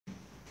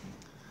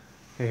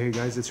Hey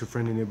guys, it's your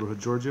friendly neighborhood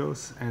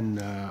Georgios,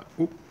 and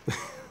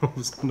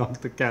almost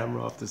knocked the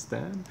camera off the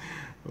stand.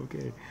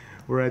 Okay,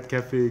 we're at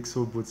Cafe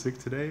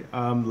Exobutsik today.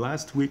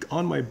 Last week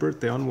on my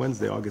birthday, on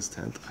Wednesday, August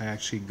 10th, I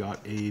actually got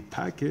a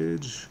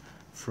package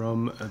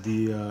from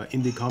the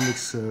indie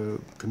comics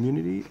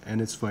community, and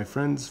it's my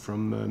friends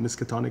from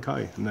Miskatonic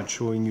High. I'm not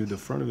showing you the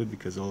front of it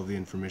because all of the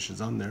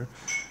information's on there.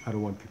 I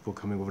don't want people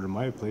coming over to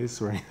my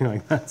place or anything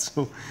like that.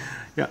 So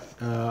yeah,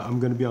 I'm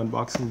gonna be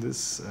unboxing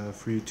this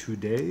for you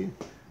today.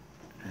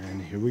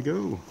 And here we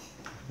go.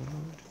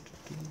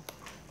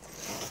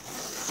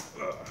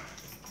 Okay,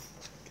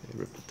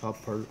 rip the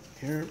top part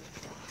here.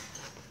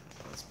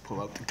 Let's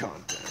pull out the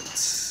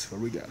contents.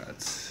 What we got?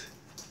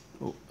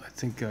 Oh, I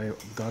think I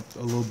got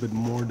a little bit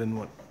more than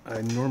what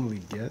I normally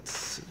get.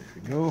 So there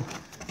we go.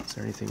 Is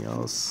there anything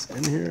else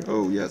in here?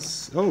 Oh,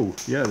 yes. Oh,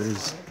 yeah,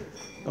 there's...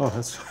 Oh,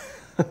 that's...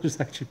 there's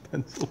actually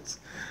pencils.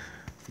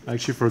 I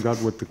actually forgot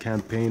what the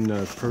campaign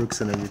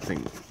perks and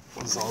everything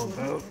was all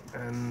about.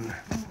 And...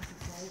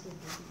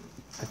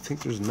 I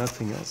think there's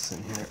nothing else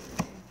in here.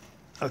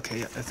 Okay,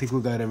 yeah, I think we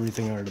got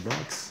everything out of the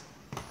box.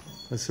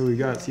 That's what we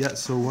got. Yeah,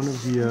 so one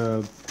of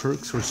the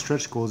perks or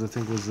stretch goals, I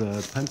think, was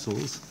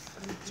pencils.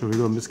 So we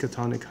go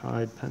Miskatonic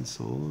High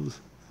pencils.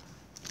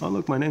 Oh,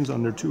 look, my name's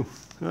on there too.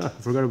 Ah, I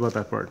forgot about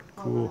that part.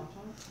 Cool.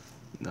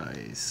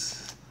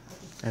 Nice.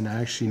 And I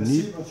actually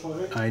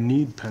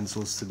need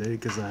pencils today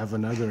because I have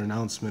another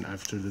announcement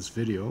after this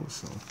video.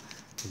 So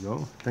there we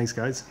go. Thanks,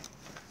 guys.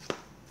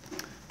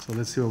 So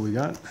let's see what we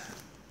got.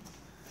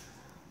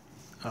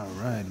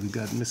 Alright, we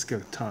got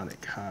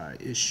Miskatonic High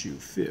issue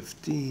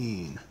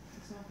 15.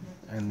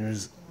 And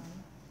there's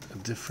a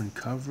different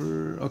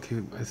cover.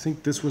 Okay, I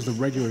think this was the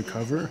regular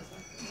cover.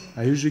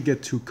 I usually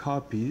get 2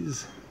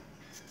 copies.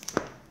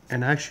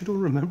 And I actually don't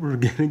remember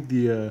getting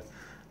the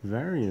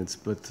variants,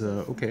 but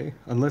okay.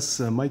 Unless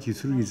Mike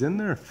U3 is in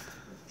there.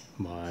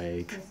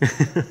 Mike.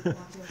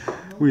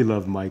 We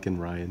love Mike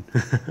and Ryan.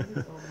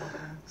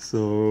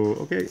 So,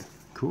 okay,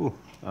 cool.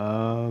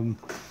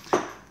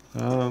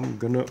 I'm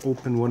gonna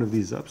open one of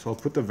these up, so I'll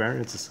put the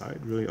variants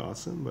aside. Really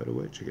awesome, by the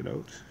way. Check it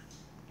out.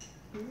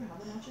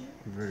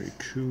 Very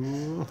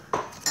cool.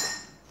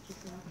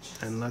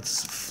 And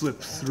let's flip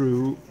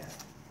through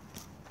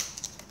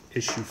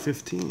issue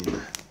 15.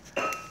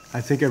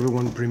 I think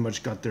everyone pretty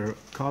much got their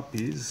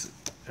copies.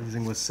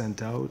 Everything was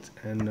sent out,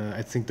 and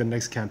I think the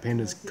next campaign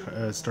is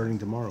starting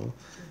tomorrow.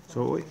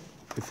 So wait,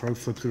 before I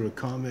flip through the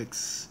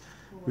comics,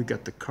 we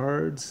got the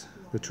cards,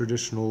 the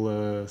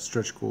traditional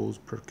stretch goals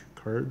perk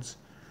cards.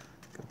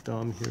 Got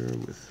Dom here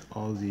with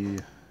all the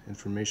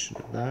information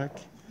in the back.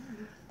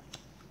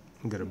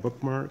 We got a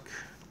bookmark.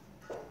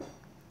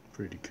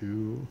 Pretty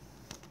cool.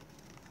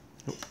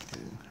 Oh,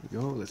 here we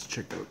go. Let's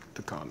check out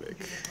the comic.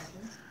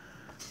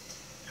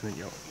 And then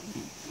you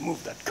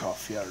move that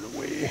coffee out of the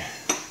way.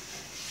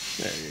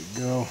 There you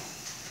go.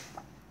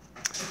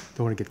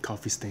 Don't want to get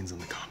coffee stains on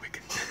the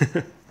comic.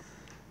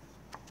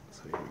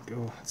 So here we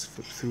go. Let's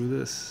flip through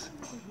this.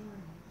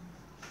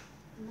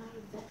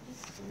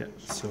 Yeah,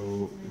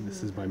 so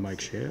this is by Mike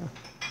Shea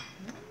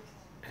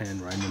and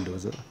Ryan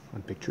Mendoza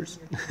on pictures.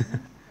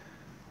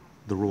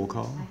 The roll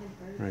call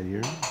right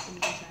here.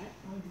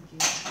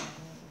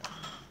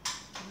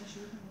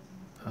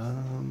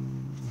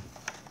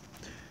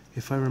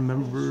 If I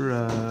remember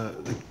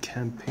the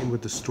campaign,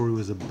 what the story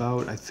was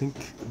about, I think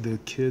the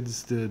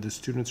kids, the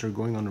students are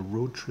going on a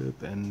road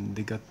trip and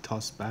they got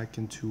tossed back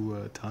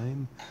into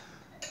time.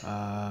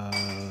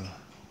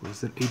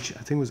 Was it I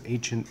think it was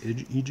ancient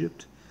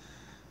Egypt.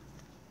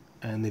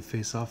 And they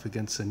face off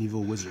against an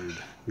evil wizard.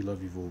 We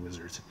love evil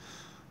wizards.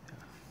 Yeah.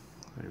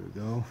 There we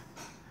go.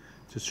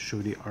 Just to show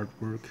the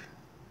artwork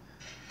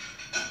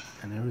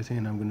and everything.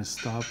 And I'm going to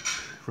stop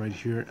right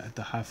here at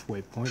the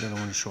halfway point. I don't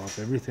want to show off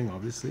everything,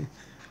 obviously.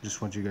 I just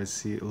want you guys to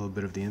see a little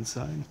bit of the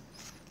inside. And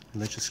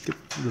let's just skip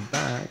to the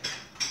back.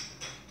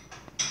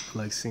 I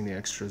like seeing the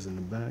extras in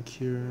the back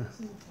here.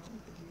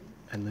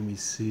 And let me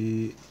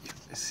see.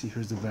 See,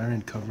 here's the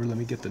variant cover. Let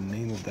me get the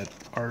name of that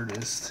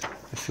artist.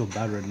 I feel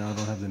bad right now. I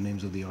don't have the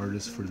names of the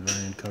artists for the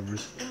variant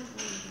covers.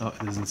 Oh,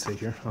 it doesn't say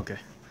here. Okay.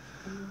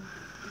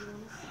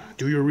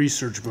 Do your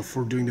research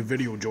before doing the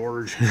video,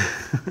 George.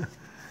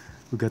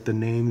 We got the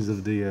names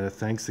of the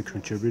thanks to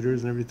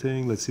contributors and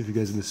everything. Let's see if you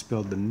guys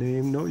misspelled the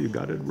name. No, you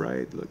got it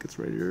right. Look, it's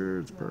right here.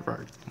 It's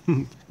perfect.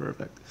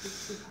 Perfect.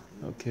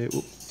 Okay.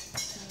 Well,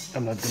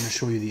 I'm not going to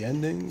show you the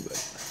ending,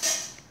 but...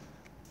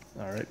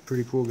 Alright,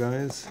 pretty cool,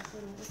 guys.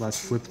 Last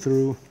flip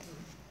through.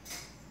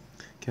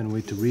 Can't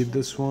wait to read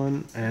this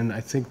one. And I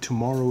think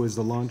tomorrow is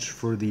the launch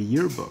for the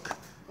yearbook.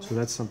 So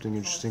that's something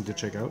interesting to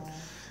check out.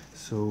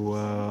 So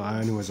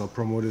anyways, I'll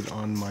promote it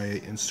on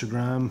my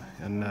Instagram.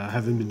 And I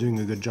haven't been doing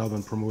a good job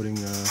on promoting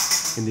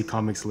indie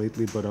comics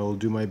lately, but I'll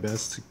do my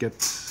best to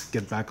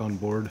get back on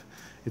board.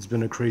 It's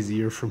been a crazy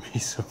year for me,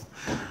 so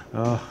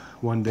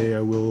one day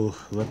I will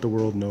let the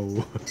world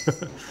know.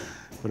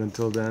 But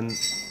until then...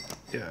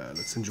 yeah,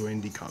 let's enjoy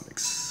indie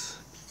comics.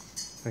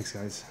 Thanks,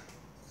 guys.